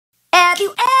Have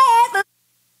you ever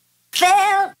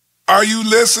felt? Are you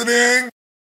listening?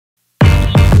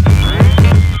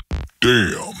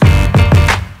 Damn.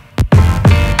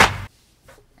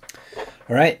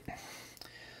 All right,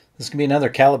 this can be another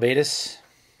Callibaetis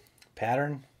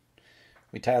pattern.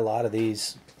 We tie a lot of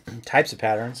these types of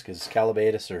patterns because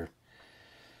Callibaetis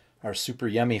are super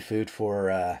yummy food for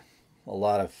a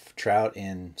lot of trout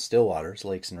in still waters,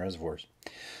 lakes and reservoirs.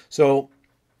 So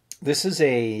this is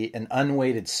an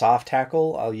unweighted soft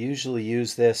hackle. I'll usually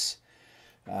use this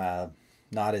not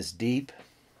as deep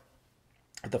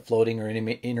at the floating or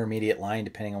intermediate line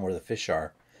depending on where the fish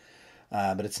are.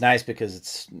 But it's nice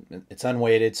because it's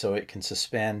unweighted, so it can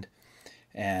suspend,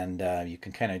 and you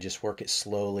can kind of just work it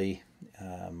slowly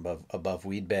above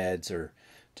weed beds or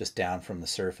just down from the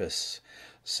surface.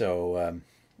 So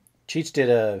Cheech did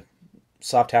a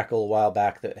soft hackle a while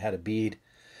back that had a bead,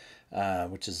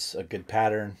 which is a good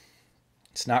pattern.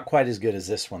 It's not quite as good as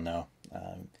this one though,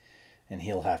 and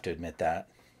he'll have to admit that.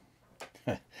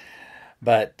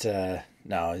 But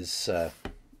no,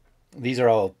 these are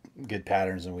all good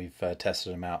patterns, and we've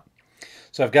tested them out.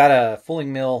 So I've got a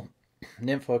fulling mill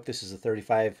nymph hook. This is a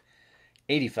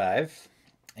 35-85,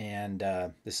 and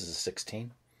this is a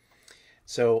 16.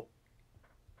 So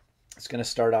it's going to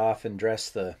start off and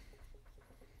dress the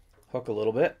hook a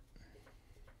little bit.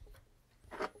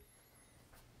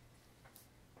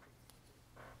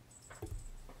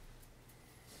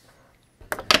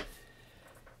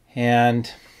 And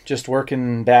just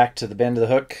working back to the bend of the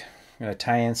hook, I'm going to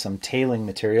tie in some tailing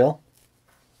material.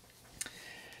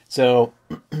 So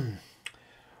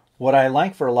what I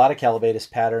like for a lot of Callibaetis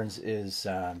patterns is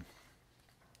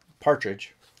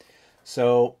partridge.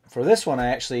 So for this one, I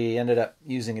actually ended up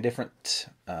using a different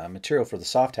material for the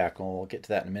soft hackle. We'll get to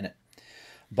that in a minute.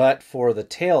 But for the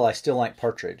tail, I still like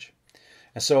partridge.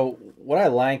 And so what I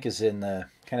like is in the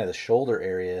kind of the shoulder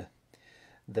area,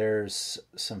 there's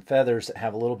some feathers that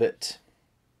have a little bit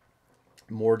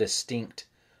more distinct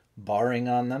barring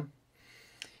on them.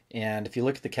 And if you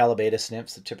look at the Callibaetis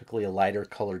nymphs, they're typically a lighter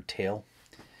colored tail.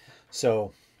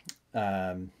 So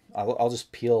I'll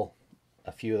just peel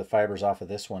a few of the fibers off of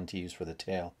this one to use for the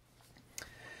tail.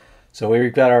 So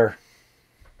we've got our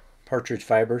partridge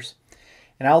fibers,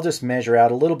 and I'll just measure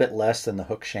out a little bit less than the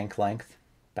hook shank length,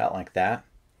 about like that.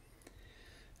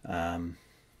 And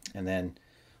then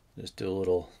just do a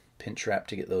little pinch wrap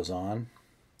to get those on.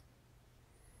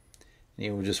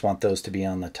 You would just want those to be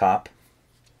on the top.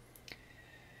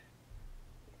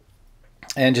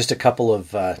 And just a couple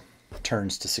of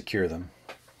turns to secure them.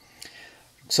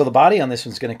 So the body on this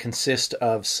one's going to consist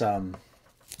of some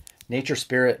Nature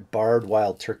Spirit barred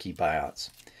wild turkey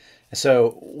buyouts.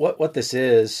 So what this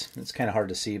is, it's kind of hard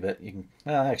to see, but you can,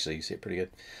 well, actually you see it pretty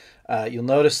good. You'll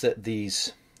notice that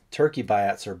these turkey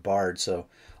buyouts are barred. So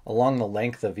along the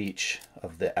length of each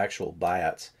of the actual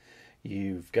buyouts,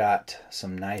 you've got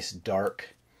some nice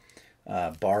dark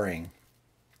barring.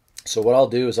 So what I'll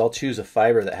do is I'll choose a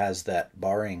fiber that has that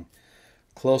barring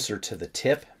closer to the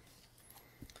tip.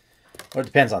 Or it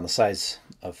depends on the size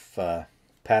of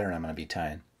pattern I'm going to be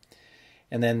tying.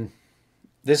 And then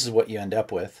this is what you end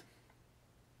up with.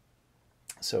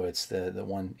 So it's the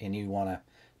one, and you want to,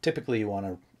 typically you want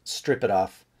to strip it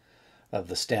off of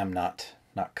the stem, not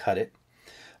cut it.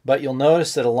 But you'll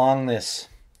notice that along this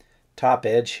top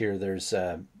edge here, there's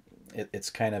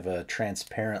it's kind of a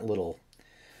transparent little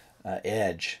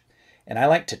edge, and I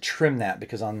like to trim that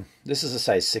because this is a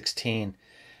size 16.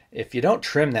 If you don't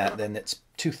trim that, then it's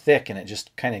too thick and it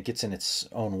just kind of gets in its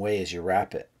own way as you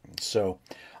wrap it. So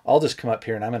I'll just come up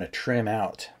here and I'm going to trim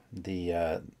out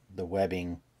the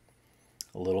webbing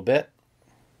a little bit.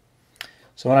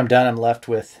 So when I'm done, I'm left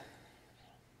with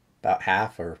about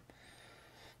half or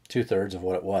 2/3 of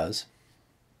what it was.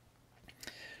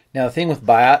 Now the thing with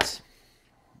buyouts,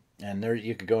 and there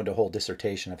you could go into a whole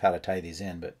dissertation of how to tie these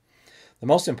in, but the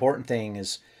most important thing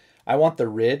is I want the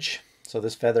ridge. So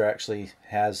this feather actually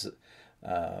has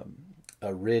a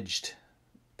ridged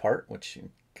part, which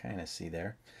you kind of see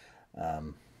there.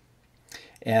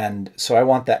 And so I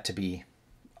want that to be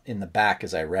in the back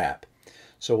as I wrap.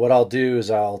 So what I'll do is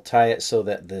I'll tie it so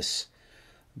that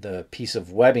the piece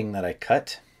of webbing that I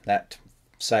cut, that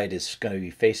side is going to be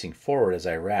facing forward as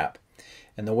I wrap.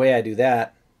 And the way I do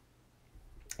that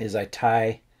is I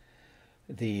tie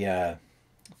the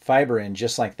fiber in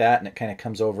just like that, and it kind of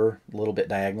comes over a little bit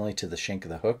diagonally to the shank of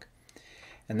the hook.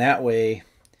 And that way,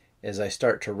 as I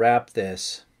start to wrap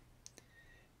this,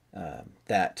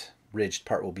 that ridged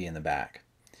part will be in the back.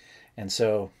 And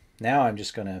so now I'm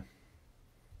just going to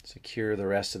secure the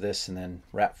rest of this and then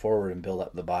wrap forward and build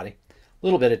up the body. A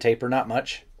little bit of taper, not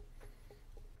much.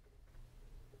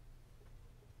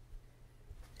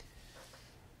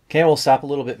 Okay, we'll stop a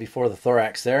little bit before the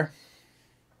thorax there.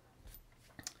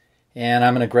 And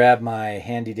I'm going to grab my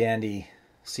handy dandy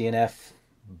CNF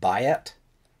biot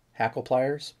hackle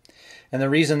pliers. And the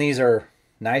reason these are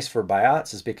nice for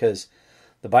biots is because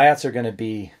the biots are going to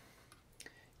be,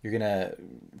 you're going to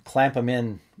clamp them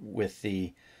in with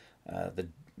the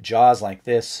jaws like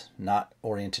this, not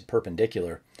oriented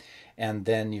perpendicular. And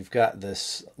then you've got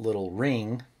this little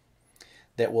ring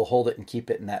that will hold it and keep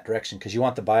it in that direction, because you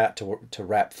want the biot to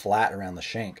wrap flat around the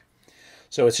shank.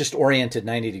 So it's just oriented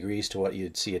 90 degrees to what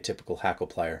you'd see a typical hackle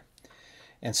plier.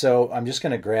 And so I'm just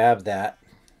going to grab that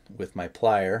with my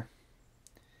plier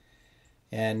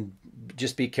and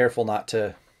just be careful not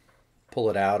to pull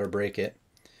it out or break it,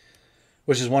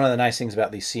 which is one of the nice things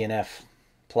about these CNF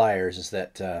pliers, is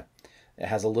that it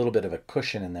has a little bit of a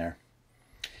cushion in there.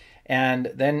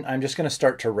 And then I'm just going to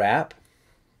start to wrap,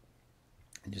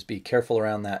 and just be careful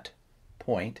around that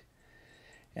point.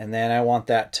 And then I want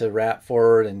that to wrap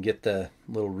forward and get the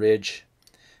little ridge.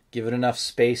 Give it enough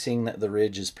spacing that the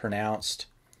ridge is pronounced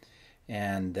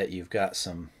and that you've got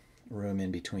some room in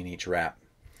between each wrap.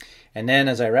 And then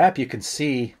as I wrap, you can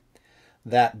see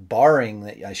that barring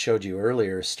that I showed you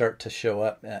earlier start to show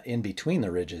up in between the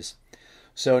ridges.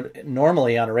 So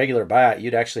normally on a regular biot,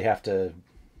 you'd actually have to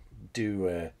do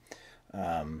a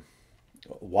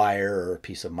wire or a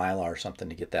piece of mylar or something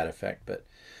to get that effect. But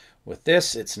with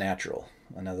this, it's natural.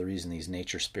 Another reason these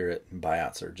nature spirit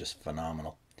biots are just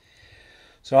phenomenal.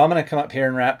 So I'm going to come up here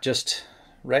and wrap just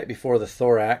right before the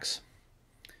thorax.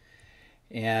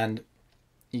 And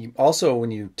you also,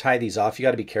 when you tie these off, you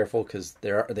got to be careful, because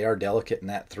they are delicate, and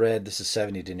that thread, this is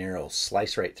 70 denier, will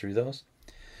slice right through those,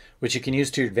 which you can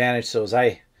use to your advantage. So as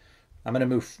I'm going to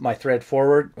move my thread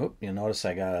forward, you'll notice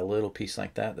I got a little piece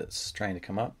like that that's trying to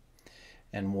come up,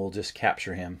 and we'll just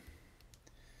capture him.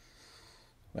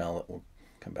 Well, we'll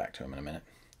come back to him in a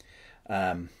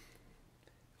minute.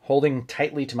 Holding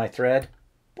tightly to my thread,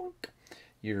 boink,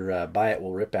 your biot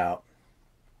will rip out.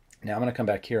 Now I'm going to come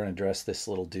back here and address this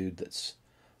little dude that's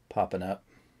popping up.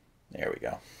 There we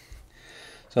go.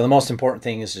 So the most important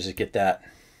thing is just to get that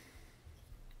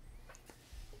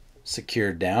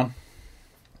secured down.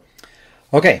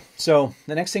 Okay, so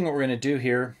the next thing what we're going to do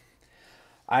here,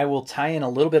 I will tie in a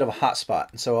little bit of a hot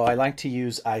spot. So I like to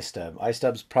use iStub.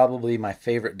 iStub's probably my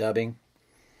favorite dubbing.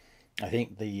 I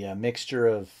think the mixture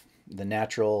of the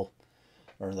natural,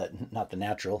 or not the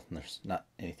natural, there's not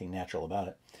anything natural about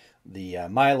it, the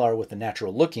mylar with the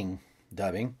natural looking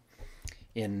dubbing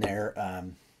in there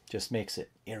just makes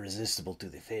it irresistible to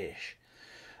the fish.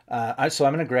 So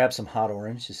I'm going to grab some hot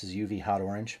orange. This is UV hot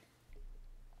orange.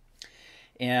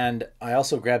 And I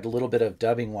also grabbed a little bit of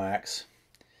dubbing wax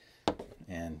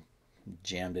and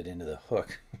jammed it into the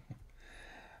hook.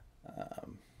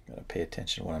 Got to pay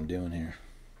attention to what I'm doing here.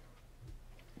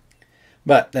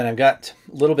 But then I've got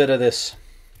a little bit of this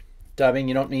dubbing.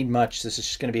 You don't need much. This is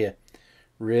just going to be a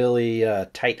really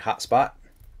tight hot spot.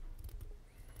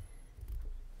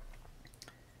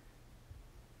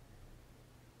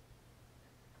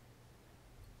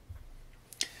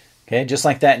 Okay, just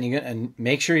like that. And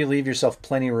make sure you leave yourself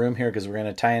plenty of room here, because we're going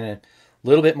to tie in a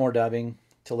little bit more dubbing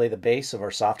to lay the base of our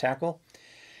soft tackle.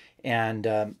 And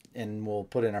we'll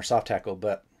put in our soft tackle.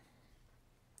 But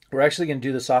we're actually going to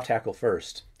do the soft tackle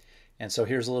first. And so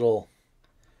here's a little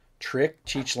trick.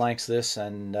 Cheech likes this,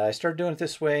 and I started doing it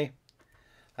this way.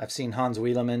 I've seen Hans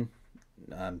Wieleman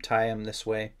tie them this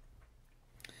way.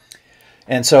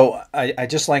 And so I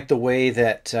just like the way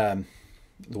that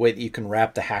you can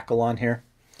wrap the hackle on here.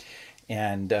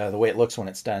 And the way it looks when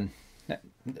it's done. It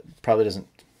probably doesn't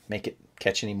make it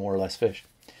catch any more or less fish,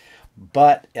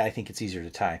 but I think it's easier to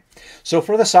tie. So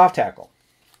for the soft tackle,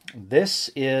 this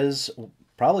is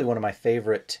probably one of my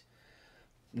favorite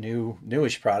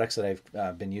newish products that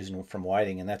I've been using from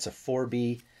Whiting, and that's a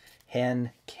 4B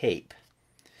hen cape.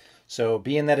 So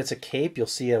being that it's a cape, you'll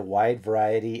see a wide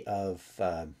variety of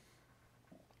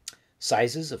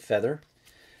sizes of feather,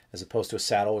 as opposed to a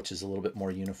saddle, which is a little bit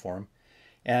more uniform.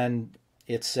 And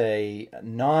it's a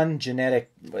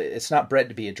non-genetic, it's not bred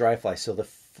to be a dry fly, so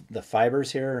the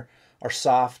fibers here are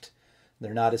soft.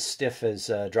 They're not as stiff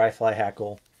as dry fly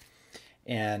hackle.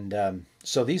 And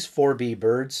so these 4B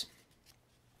birds,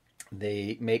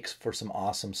 they make for some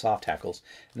awesome soft hackles.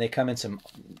 And they come in some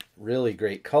really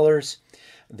great colors.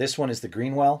 This one is the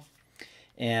Greenwell.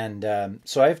 And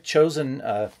so I've chosen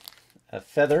a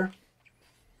feather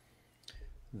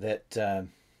that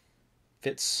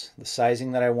fits the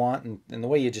sizing that I want, and the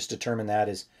way you just determine that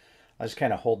is I just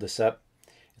kind of hold this up.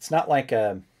 It's not like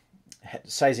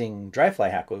sizing dry fly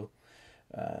hackle.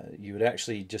 You would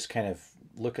actually just kind of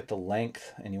look at the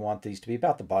length, and you want these to be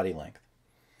about the body length.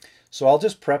 So I'll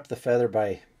just prep the feather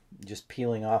by just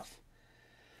peeling off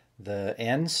the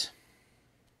ends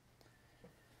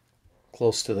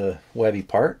close to the webby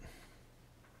part.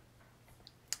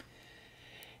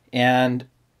 And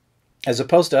as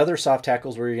opposed to other soft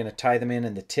hackles where you're going to tie them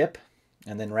in the tip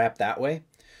and then wrap that way,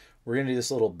 we're going to do this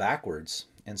a little backwards.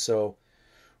 And so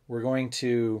we're going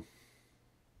to,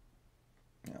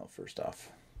 first off,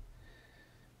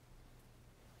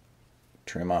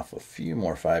 trim off a few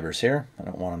more fibers here. I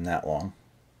don't want them that long.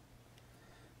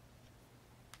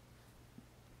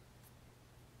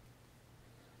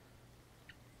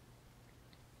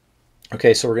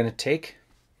 Okay, so we're going to take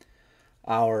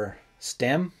our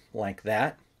stem like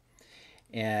that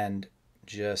and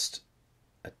just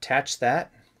attach that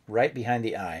right behind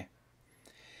the eye.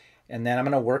 And then I'm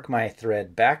going to work my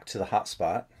thread back to the hot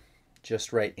spot,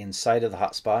 just right inside of the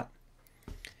hot spot.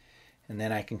 And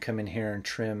then I can come in here and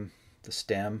trim the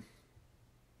stem.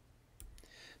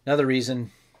 Another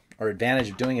reason or advantage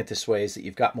of doing it this way is that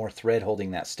you've got more thread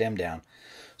holding that stem down.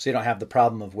 So you don't have the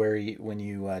problem of where when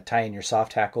you tie in your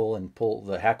soft hackle and pull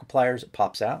the hackle pliers, it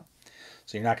pops out.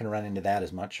 So you're not going to run into that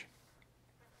as much.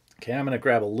 Okay, I'm going to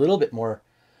grab a little bit more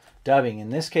dubbing. In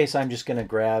this case, I'm just going to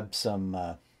grab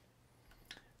some,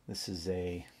 this is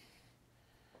an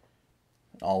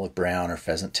olive brown or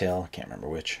pheasant tail, I can't remember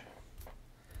which.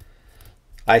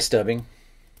 Ice dubbing.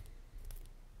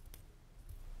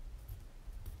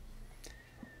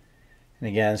 And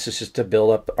again, this is just to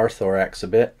build up our thorax a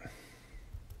bit.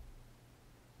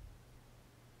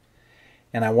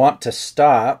 And I want to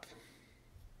stop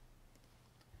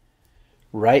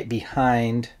right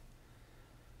behind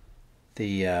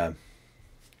the, or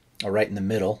right in the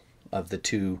middle of the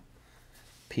two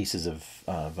pieces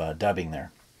of dubbing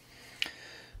there.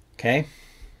 Okay?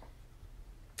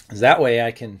 That way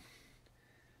I can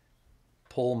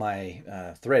pull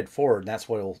my thread forward, and that's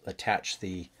what will attach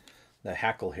the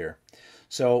hackle here.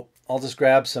 So I'll just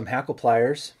grab some hackle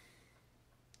pliers.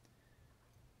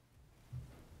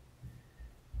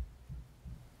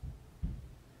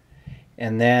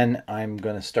 And then I'm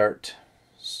going to start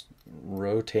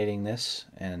rotating this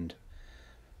and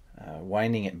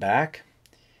winding it back.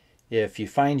 If you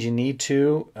find you need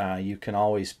to, you can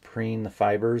always preen the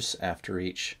fibers after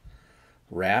each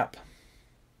wrap.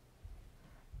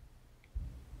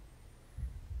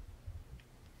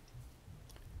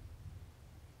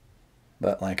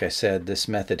 But like I said, this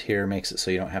method here makes it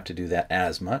so you don't have to do that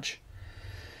as much.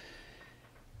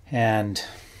 And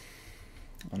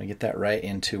I want to get that right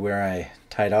into where I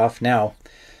tied off. Now,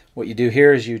 what you do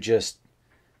here is you just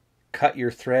cut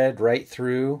your thread right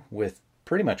through with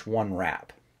pretty much one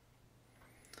wrap.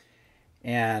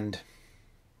 And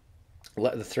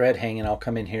let the thread hang, and I'll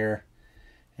come in here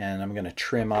and I'm going to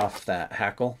trim off that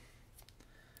hackle,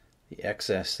 the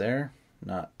excess there.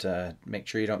 Make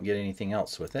sure you don't get anything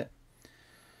else with it.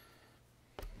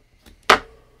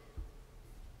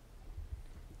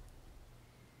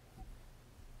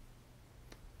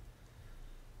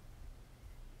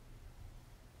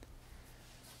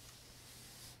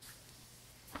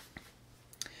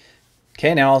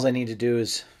 Okay, now all I need to do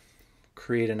is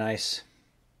create a nice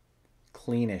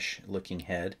cleanish looking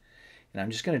head. And I'm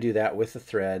just going to do that with the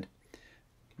thread,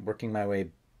 working my way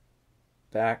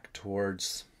back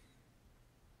towards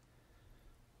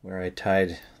where I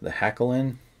tied the hackle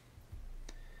in.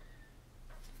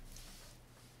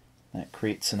 That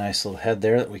creates a nice little head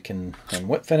there that we can then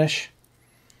whip finish.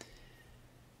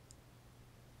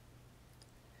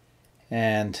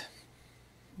 And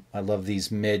I love these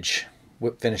midge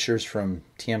whip finishers from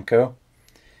TMCO.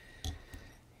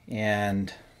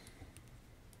 And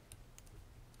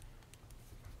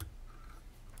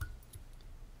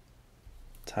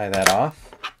tie that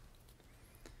off.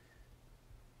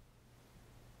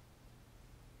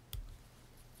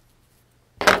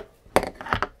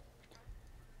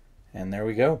 And there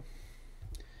we go.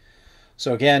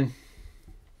 So again,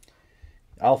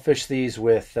 I'll fish these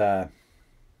with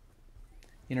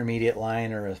intermediate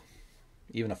line or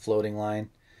even a floating line,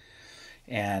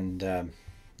 and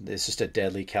it's just a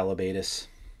deadly Callibaetis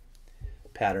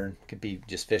pattern. It could be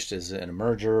just fished as an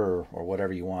emerger or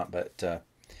whatever you want, but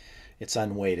it's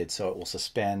unweighted, so it will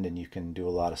suspend and you can do a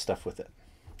lot of stuff with it.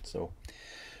 So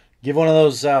give one of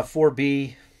those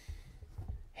 4B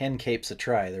hen capes a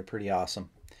try. They're pretty awesome.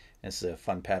 It's a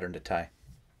fun pattern to tie.